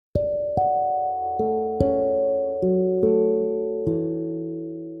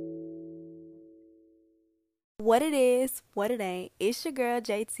What it is, what it ain't. It's your girl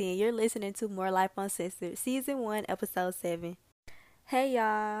JT, and you're listening to More Life Uncensored, Season 1, Episode 7. Hey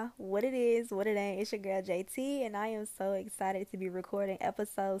y'all, what it is, what it ain't. It's your girl JT, and I am so excited to be recording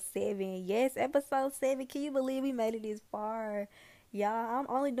Episode 7. Yes, Episode 7. Can you believe we made it this far? Y'all, I'm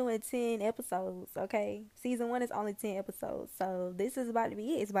only doing 10 episodes, okay? Season 1 is only 10 episodes, so this is about to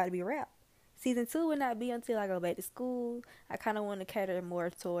be it. It's about to be a wrap. Season 2 will not be until I go back to school. I kind of want to cater more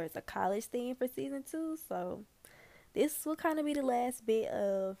towards a college theme for Season 2, so this will kind of be the last bit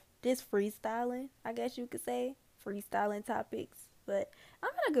of this freestyling, I guess you could say. Freestyling topics. But I'm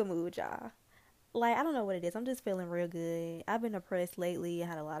in a good mood, y'all. Like, I don't know what it is. I'm just feeling real good. I've been depressed lately. I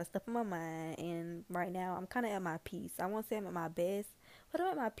had a lot of stuff in my mind. And right now, I'm kind of at my peace. I won't say I'm at my best, but I'm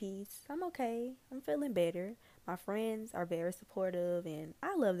at my peace. I'm okay. I'm feeling better. My friends are very supportive, and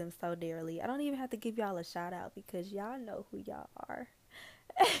I love them so dearly. I don't even have to give y'all a shout out because y'all know who y'all are.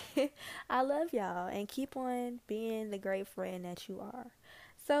 I love y'all and keep on being the great friend that you are.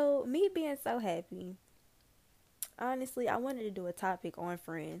 So, me being so happy, honestly, I wanted to do a topic on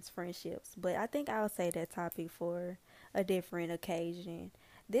friendships, but I think I'll save that topic for a different occasion.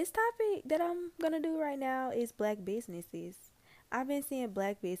 This topic that I'm going to do right now is black businesses. I've been seeing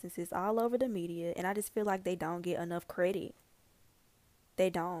black businesses all over the media, and I just feel like they don't get enough credit. They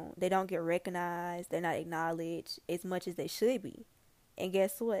don't. They don't get recognized. They're not acknowledged as much as they should be. And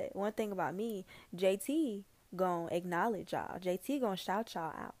guess what? One thing about me, JT gonna acknowledge y'all. JT gonna shout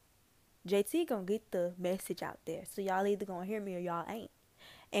y'all out. JT gonna get the message out there. So y'all either gonna hear me or y'all ain't.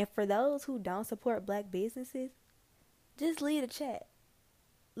 And for those who don't support black businesses, just leave the chat.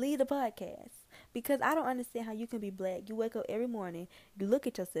 Leave the podcast. Because I don't understand how you can be black. You wake up every morning, you look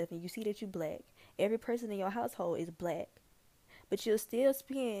at yourself and you see that you black. Every person in your household is black. But you'll still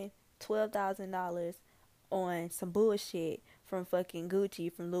spend $12,000 on some bullshit from fucking Gucci,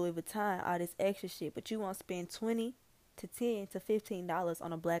 from Louis Vuitton, all this extra shit, but you won't spend 20 to 10 to $15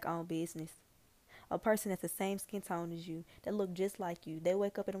 on a black owned business. A person that's the same skin tone as you, that look just like you. They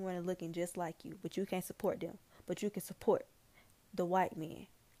wake up in the morning looking just like you, but you can't support them. But you can support the white man.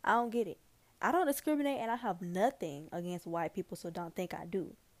 I don't get it. I don't discriminate, and I have nothing against white people, so don't think I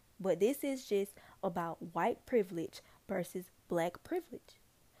do. But this is just about white privilege versus black privilege.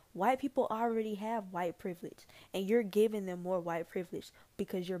 White people already have white privilege, and you're giving them more white privilege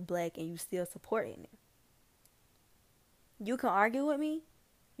because you're black and you still supporting them. You can argue with me,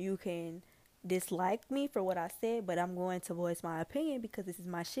 you can dislike me for what I said, but I'm going to voice my opinion because this is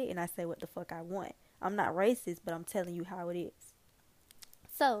my shit and I say what the fuck I want. I'm not racist, but I'm telling you how it is.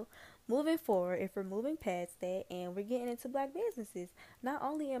 So, moving forward, if we're moving past that and we're getting into black businesses, not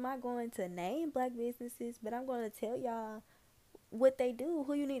only am I going to name black businesses, but I'm going to tell y'all what they do,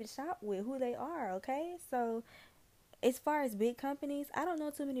 who you need to shop with, who they are, okay? So, as far as big companies, I don't know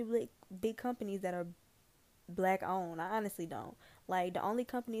too many big companies that are black owned. I honestly don't. Like, the only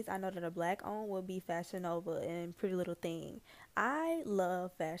companies I know that are black owned will be Fashion Nova and Pretty Little Thing. I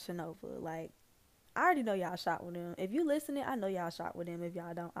love Fashion Nova. Like, I already know y'all shop with them. If you listening, I know y'all shop with them. If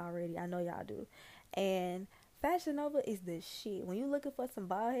y'all don't already, I know y'all do. And Fashion Nova is the shit. When you looking for some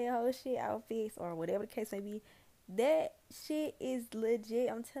bald head hoe shit outfits or whatever the case may be, that shit is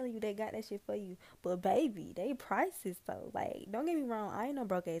legit. I'm telling you, they got that shit for you. But baby, they prices though. Like, don't get me wrong, I ain't no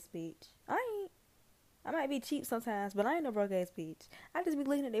broke ass bitch. I might be cheap sometimes, but I ain't no broke ass bitch. I just be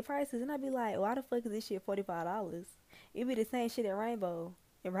looking at their prices and I be like, why the fuck is this shit $45? It be the same shit at Rainbow.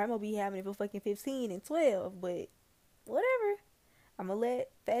 And Rainbow be having it for fucking 15 and 12, but whatever. I'ma let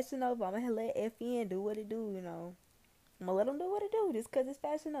Fashion Nova, I'ma let FN do what it do, you know. I'm gonna let them do what it do just because it's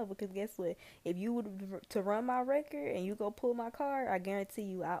Fashion Nova. Because guess what? If you were to run my record and you go pull my card, I guarantee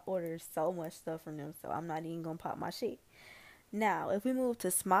you I order so much stuff from them. So I'm not even gonna pop my shit. Now, if we move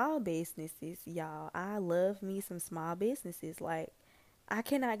to small businesses, y'all, I love me some small businesses. Like, I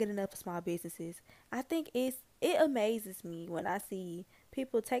cannot get enough of small businesses. I think it amazes me when I see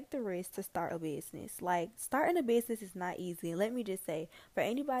people take the risk to start a business. Like, starting a business is not easy. And let me just say, for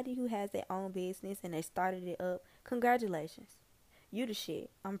anybody who has their own business and they started it up, congratulations. You the shit.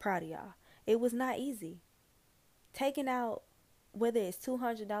 I'm proud of y'all. It was not easy. Taking out whether it's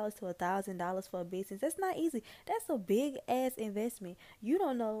 $200 to $1,000 for a business, that's not easy. That's a big ass investment. You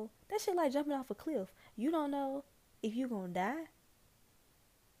don't know. That shit like jumping off a cliff. You don't know if you're gonna die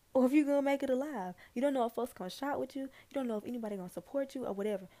or if you're gonna make it alive. You don't know if folks gonna shop with you. You don't know if anybody gonna support you or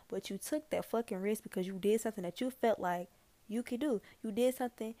whatever. But you took that fucking risk because you did something that you felt like you could do. You did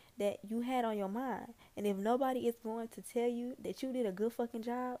something that you had on your mind. And if nobody is going to tell you that you did a good fucking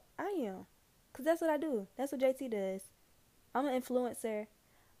job, I am. Because that's what I do. That's what JT does. I'm an influencer.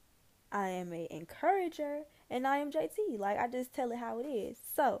 I am an encourager. And I am JT. Like, I just tell it how it is.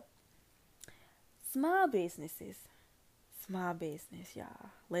 So, Small businesses. Small business, y'all.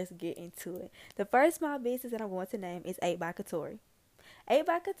 Let's get into it. The first small business that I'm going to name is 8 by Katori. 8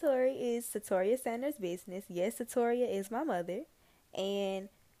 by Katori is Satoria Sanders' business. Yes, Satoria is my mother. And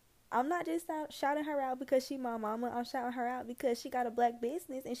I'm not just shouting her out because she my mama. I'm shouting her out because she got a black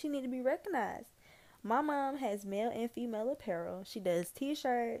business and she need to be recognized. My mom has male and female apparel. She does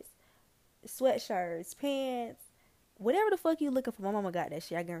t-shirts, sweatshirts, pants, whatever the fuck you looking for. My mama got that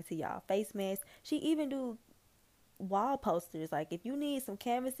shit. I guarantee y'all. Face masks. She even do wall posters. Like, if you need some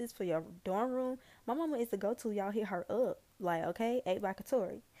canvases for your dorm room, my mama is the go-to. Y'all hit her up. Like, okay, 8 by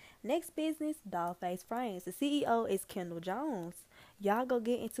Katori. Next business, Dollface Frames. The CEO is Kendall Jones. Y'all go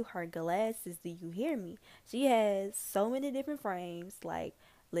get into her glasses. Do you hear me? She has so many different frames. Like,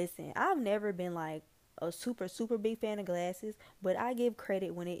 listen, I've never been like a super big fan of glasses, but I give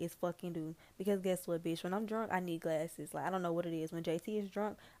credit when it is fucking due. Because guess what, bitch? When I'm drunk, I need glasses. Like, I don't know what it is. When JT is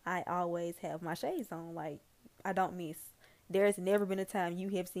drunk, I always have my shades on. Like, I don't miss. There's never been a time you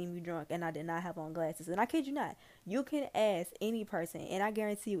have seen me drunk and I did not have on glasses. And I kid you not. You can ask any person, and I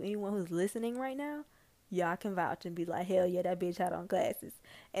guarantee you, anyone who's listening right now, y'all can vouch and be like, hell yeah, that bitch had on glasses.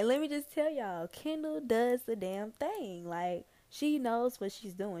 And let me just tell y'all, Kendall does the damn thing. Like, she knows what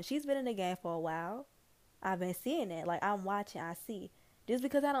she's doing. She's been in the game for a while. I've been seeing that. Like, I'm watching, I see. Just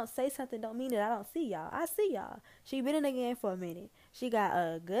because I don't say something don't mean that I don't see y'all. I see y'all. She been in the game for a minute. She got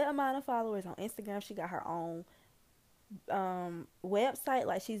a good amount of followers on Instagram. She got her own website.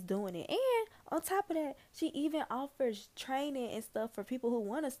 Like, she's doing it. And on top of that, she even offers training and stuff for people who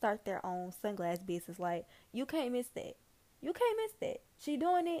want to start their own sunglass business. Like, you can't miss that. You can't miss that. She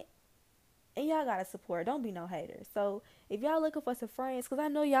doing it. And y'all gotta support. Don't be no haters. So, if y'all looking for some friends, because I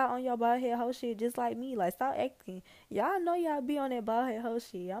know y'all on your bald head hoe shit just like me. Like, stop acting. Y'all know y'all be on that bald head hoe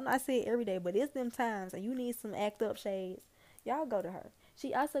shit. I'm not saying every day, but it's them times. And you need some act up shades. Y'all go to her.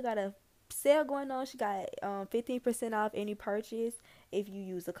 She also got a sale going on. She got 15% off any purchase if you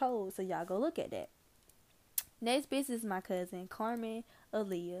use the code. So, y'all go look at that. Next business is my cousin, Carmen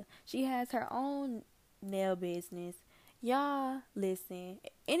Aaliyah. She has her own nail business. Y'all, listen.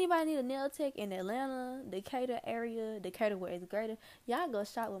 Anybody need a nail tech in Atlanta, Decatur area, Decatur where it's greater, y'all go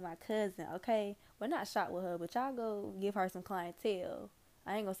shop with my cousin, okay? Well, not shop with her, but y'all go give her some clientele.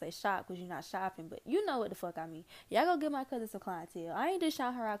 I ain't gonna say shop because you're not shopping, but you know what the fuck I mean. Y'all go give my cousin some clientele. I ain't just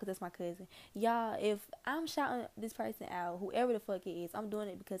shouting her out because that's my cousin. Y'all, if I'm shouting this person out, whoever the fuck it is, I'm doing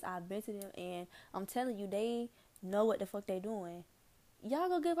it because I've been to them and I'm telling you, they know what the fuck they doing. Y'all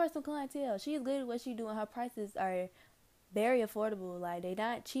go give her some clientele. She is good at what she doing. Her prices are very affordable. Like, they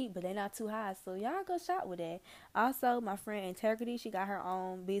not cheap, but they not too high. So y'all go shop with that. Also, my friend Integrity, she got her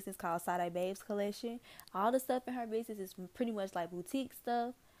own business called Side Babes Collection. All the stuff in her business is pretty much like boutique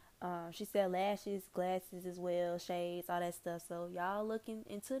stuff. She sell lashes, glasses as well, shades, all that stuff. So y'all looking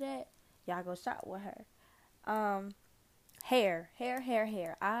into that, y'all go shop with her. Hair.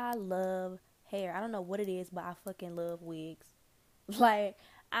 I love hair. I don't know what it is, but I fucking love wigs. Like,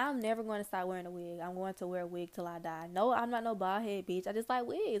 I'm never going to stop wearing a wig. I'm going to wear a wig till I die. No, I'm not no bald head bitch. I just like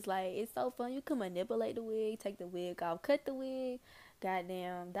wigs. Like, it's so fun. You can manipulate the wig, take the wig off, cut the wig,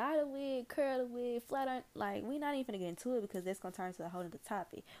 goddamn, dye the wig, curl the wig, flat iron. Like, we not even going to get into it because that's going to turn to a whole other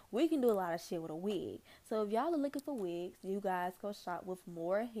topic. We can do a lot of shit with a wig. So, if y'all are looking for wigs, you guys go shop with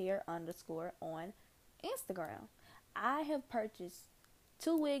morehair_ on Instagram. I have purchased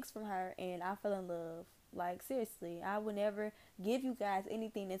 2 wigs from her and I fell in love. Like, seriously, I would never give you guys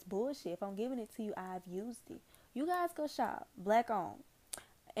anything that's bullshit. If I'm giving it to you, I've used it. You guys go shop. Black on.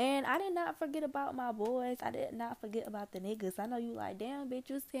 And I did not forget about my boys. I did not forget about the niggas. I know you like, damn, bitch,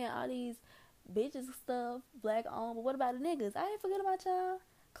 you saying all these bitches stuff, black on. But what about the niggas? I didn't forget about y'all.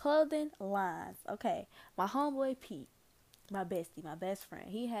 Clothing lines. Okay. My homeboy Pete, my bestie, my best friend,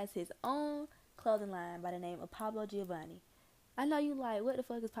 he has his own clothing line by the name of Pablo Giovanni. I know you like, what the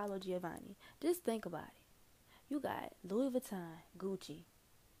fuck is Pablo Giovanni? Just think about it. You got Louis Vuitton, Gucci,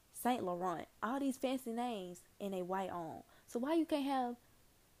 Saint Laurent, all these fancy names and they white on. So why you can't have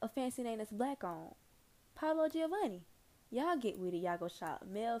a fancy name that's black on? Pablo Giovanni. Y'all get with it. Y'all go shop.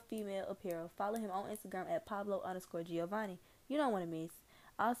 Male, female apparel. Follow him on Instagram at Pablo_Giovanni. You don't want to miss.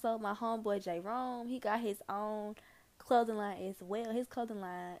 Also, my homeboy J. Rome, he got his own clothing line as well. His clothing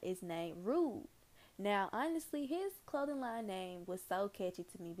line is named Rude. Now, honestly, his clothing line name was so catchy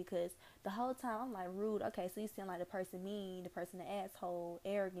to me because the whole time I'm like, Rude, okay, so you sound like the person mean, the person the asshole,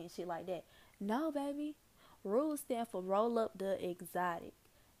 arrogant, shit like that. No, baby. Rude stand for Roll Up the Exotic.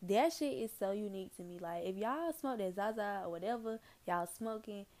 That shit is so unique to me. Like, if y'all smoke that Zaza or whatever y'all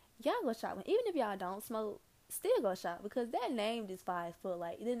smoking, y'all go shop. Even if y'all don't smoke, still go shop because that name just fire as fuck.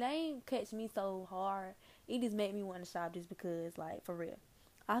 Like, the name catch me so hard, it just made me want to shop just because, like, for real.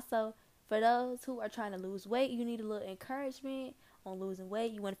 Also, For those who are trying to lose weight, you need a little encouragement on losing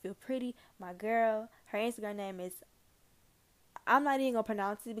weight. You want to feel pretty. My girl, her Instagram name is, I'm not even going to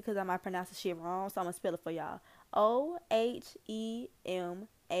pronounce it because I might pronounce the shit wrong, so I'm going to spell it for y'all. OHEMAA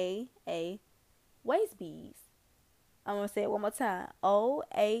waist beads. I'm going to say it one more time. OHEMAA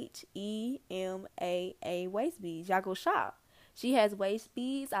waist beads. Y'all go shop. She has waist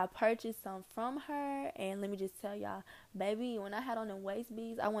beads. I purchased some from her. And let me just tell y'all, baby, when I had on them waist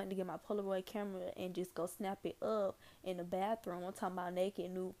beads, I wanted to get my Polaroid camera and just go snap it up in the bathroom. I'm talking about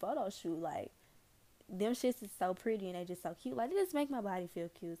naked nude photo shoot. Like, them shits is so pretty and they just so cute. Like, they just make my body feel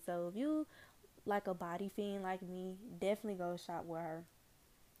cute. So if you like a body fiend like me, definitely go shop with her.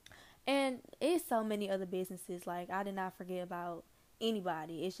 And it's so many other businesses. Like, I did not forget about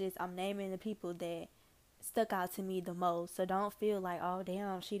anybody. It's just I'm naming the people that stuck out to me the most. So don't feel like, oh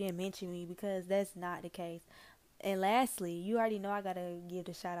damn, she didn't mention me, because that's not the case. And lastly, you already know I gotta give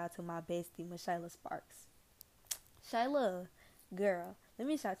the shout out to my bestie, Miss Shayla Sparks. Shayla, girl, let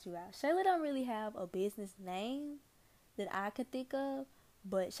me shout you out. Shayla don't really have a business name that I could think of,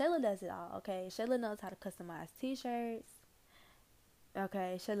 but Shayla does it all, okay? Shayla knows how to customize t-shirts.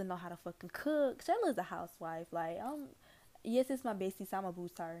 Okay, Shayla know how to fucking cook. Shayla's a housewife. Like, yes, it's my bestie, so I'm gonna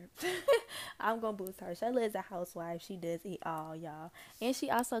boost her. I'm gonna boost her. Shayla is a housewife. She does it all, y'all. And she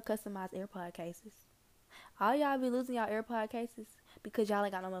also customized AirPod cases. All y'all be losing y'all AirPod cases because y'all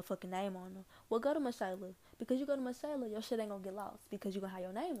ain't got no motherfucking name on them. Well, go to Miss Shayla. Because you go to Miss Shayla, your shit ain't gonna get lost because you gonna have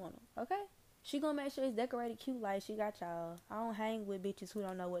your name on them, okay? She gonna make sure it's decorated cute like she got y'all. I don't hang with bitches who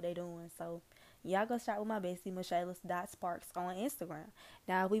don't know what they doing, so y'all go shop with my bestie, Michelle.Sparks on Instagram.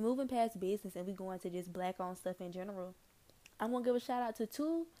 Now, we moving past business and we going to just black-owned stuff in general. I'm going to give a shout-out to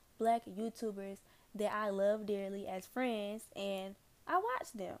 2 black YouTubers that I love dearly as friends, and I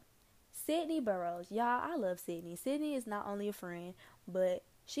watch them. Sydney Burrows. Y'all, I love Sydney. Sydney is not only a friend, but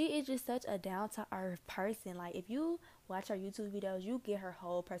she is just such a down-to-earth person. Like, if you watch her YouTube videos, you get her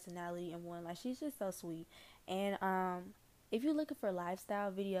whole personality in one. Like, she's just so sweet. And, if you're looking for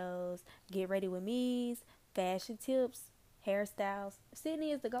lifestyle videos, get ready with me's, fashion tips, hairstyles,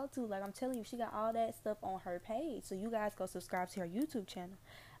 Sydney is the go-to. Like, I'm telling you, she got all that stuff on her page. So you guys go subscribe to her YouTube channel.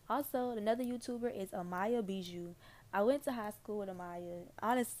 Also, another YouTuber is Amaya Bijou. I went to high school with Amaya.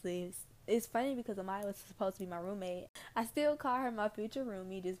 Honestly, it's funny because Amaya was supposed to be my roommate. I still call her my future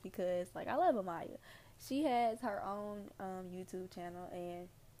roomie just because, like, I love Amaya. She has her own YouTube channel, and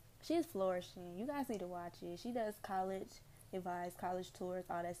she's flourishing. You guys need to watch it. She does college advice, college tours,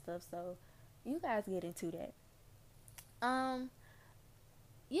 all that stuff. So you guys get into that.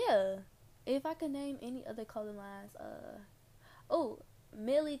 Yeah. If I could name any other clothing lines,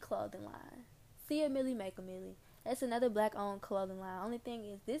 Millie clothing line. See a Millie, make a Millie. That's another black-owned clothing line. Only thing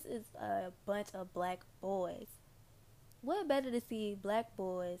is, this is a bunch of black boys. What better to see black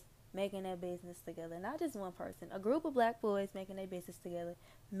boys making their business together? Not just one person. A group of black boys making their business together.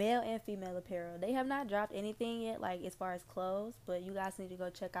 Male and female apparel. They have not dropped anything yet, like, as far as clothes. But you guys need to go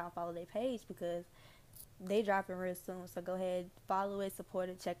check out and follow their page because they dropping real soon. So go ahead, follow it, support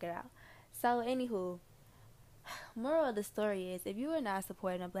it, check it out. So, anywho, moral of the story is, if you are not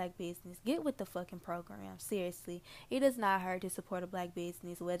supporting a black business, get with the fucking program. Seriously, it does not hurt to support a black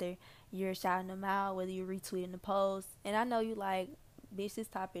business, whether you're shouting them out, whether you're retweeting the post. And I know you like, bitch, this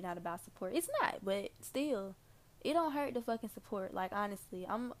topic not about support. It's not, but still, it don't hurt to fucking support. Like, honestly,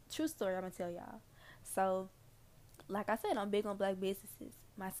 true story, I'm gonna tell y'all. So, like I said, I'm big on black businesses.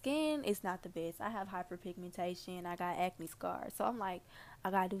 My skin is not the best. I have hyperpigmentation. I got acne scars. So I'm like, I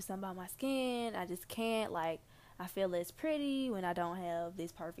gotta do something about my skin. I just can't. Like, I feel less pretty when I don't have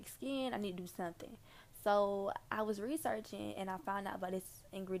this perfect skin. I need to do something. So I was researching and I found out about this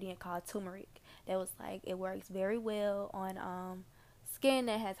ingredient called turmeric. That was like, it works very well on skin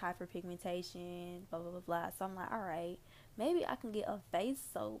that has hyperpigmentation, blah, blah, blah, blah. So I'm like, all right, maybe I can get a face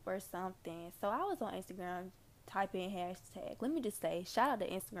soap or something. So I was on Instagram, type in hashtag. Let me just say, shout out to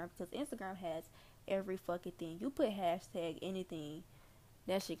Instagram, because Instagram has every fucking thing. You put hashtag anything,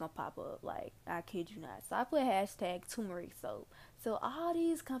 that shit gonna pop up. Like, I kid you not. So I put hashtag turmeric soap. So all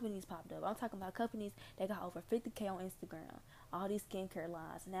these companies popped up. I'm talking about companies that got over 50K on Instagram. All these skincare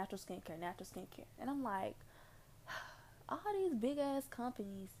lines, natural skincare. And I'm like, all these big ass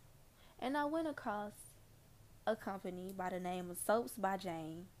companies. And I went across a company by the name of Soaps by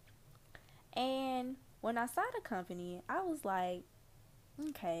Jane. And when I saw the company, I was like,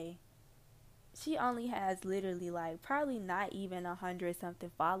 okay, she only has literally like probably not even 100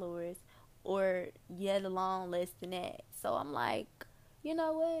 something followers, or yet alone less than that. So I'm like, you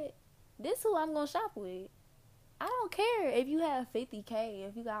know what? This who I'm gonna shop with. I don't care if you have 50K,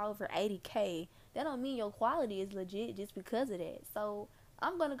 if you got over 80K. That don't mean your quality is legit just because of that. So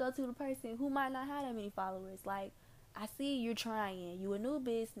I'm gonna go to the person who might not have that many followers. Like, I see you're trying, you a new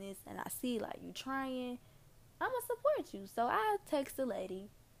business, and I see like you trying. I'ma support you. So I text the lady,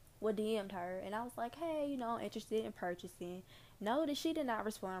 well, DM'd her, and I was like, hey, I'm interested in purchasing. Notice she did not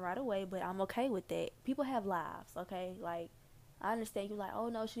respond right away, but I'm okay with that. People have lives, okay? Like, I understand you like, oh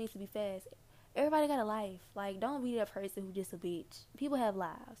no, she needs to be fast. Everybody got a life. Like, don't be that person who just a bitch. People have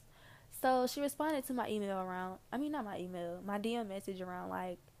lives. So she responded to my email not my email, my DM message around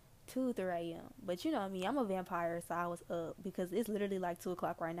like 2, 3 a.m. But you know me, I'm a vampire, so I was up because it's literally like 2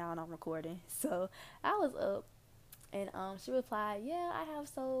 o'clock right now and I'm recording. So I was up, and she replied, yeah, I have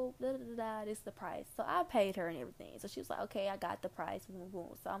sold, this is the price. So I paid her and everything. So she was like, okay, I got the price, boom,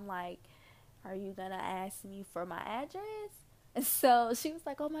 boom. So I'm like, are you gonna ask me for my address? And so she was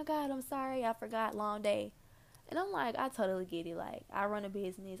like, oh my God, I'm sorry, I forgot, long day. And I'm like, I totally get it. Like, I run a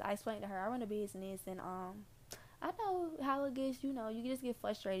business. I explained to her, I run a business, and I know how it gets. You just get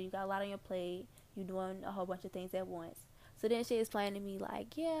frustrated. You got a lot on your plate. You doing a whole bunch of things at once. So then she explained to me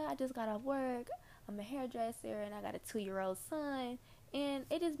like, yeah, I just got off work. I'm a hairdresser, and I got a 2-year-old son. And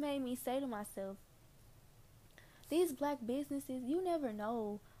it just made me say to myself, these black businesses, you never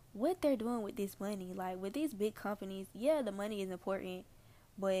know what they're doing with this money. Like, with these big companies, yeah, the money is important,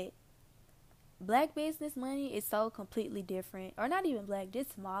 but black business money is so completely different. Or not even black,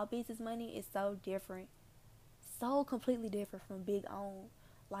 just small business money is so different. So completely different from big owned.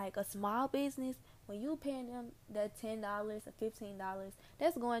 Like, a small business, when you paying them that $10 or $15,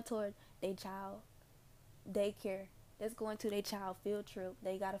 that's going toward their child daycare. That's going to their child field trip.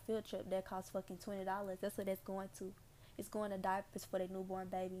 They got a field trip that costs fucking $20. That's what that's going to. It's going to diapers for their newborn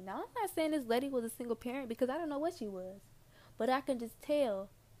baby. Now, I'm not saying this lady was a single parent because I don't know what she was. But I can just tell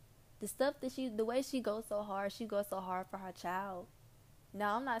the way she goes so hard for her child.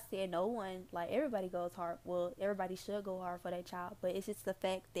 Now, I'm not saying no one, like, everybody goes hard. Well, everybody should go hard for their child. But it's just the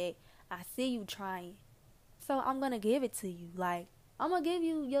fact that I see you trying. So I'm going to give it to you. Like, I'm going to give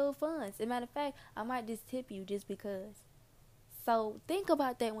you your funds. As a matter of fact, I might just tip you just because. So think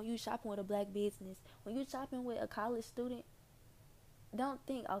about that when you shopping with a black business. When you shopping with a college student, don't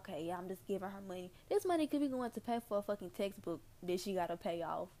think, okay, yeah, I'm just giving her money. This money could be going to pay for a fucking textbook that she got to pay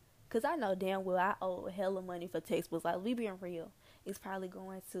off. Because I know damn well I owe hella money for textbooks. Like, we being real. It's probably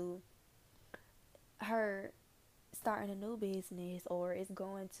going to her starting a new business, or it's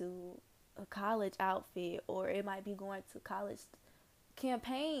going to a college outfit, or it might be going to college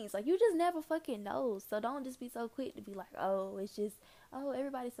campaigns. Like, you just never fucking know. So don't just be so quick to be like, oh, it's just, oh,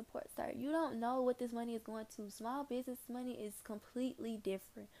 everybody supports her. You don't know what this money is going to. Small business money is completely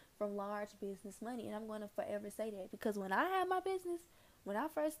different from large business money, and I'm going to forever say that, because when I had my business, when I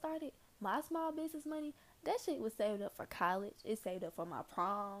first started, my small business money, that shit was saved up for college. It saved up for my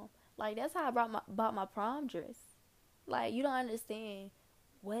prom. Like, that's how I bought my prom dress. Like, you don't understand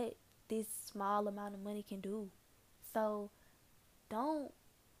what this small amount of money can do. So don't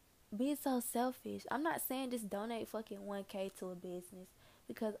be so selfish. I'm not saying just donate fucking 1K to a business,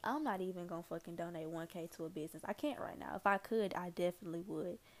 because I'm not even gonna fucking donate 1K to a business. I can't right now. If I could, I definitely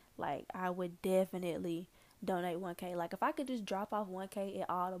would. Like, I would definitely donate 1K. Like, if I could just drop off 1K at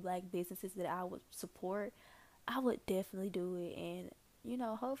all the black businesses that I would support, I would definitely do it. And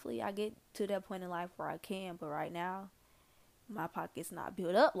hopefully I get to that point in life where I can. But right now, my pocket's not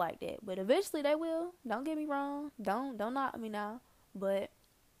built up like that. But eventually they will. Don't get me wrong. Don't knock me now. But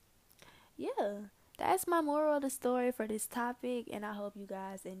yeah, that's my moral of the story for this topic, and I hope you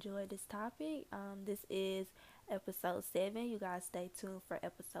guys enjoyed this topic. This is episode 7. You guys stay tuned for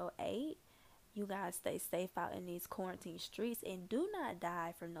episode 8. You guys stay safe out in these quarantine streets, and do not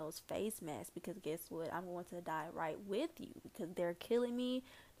die from those face masks, because guess what? I'm going to die right with you, because they're killing me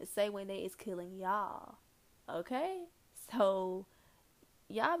the same way they is killing y'all. Okay? So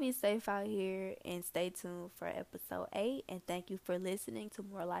y'all be safe out here, and stay tuned for episode 8, and thank you for listening to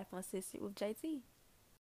More Life Uncensored with JT.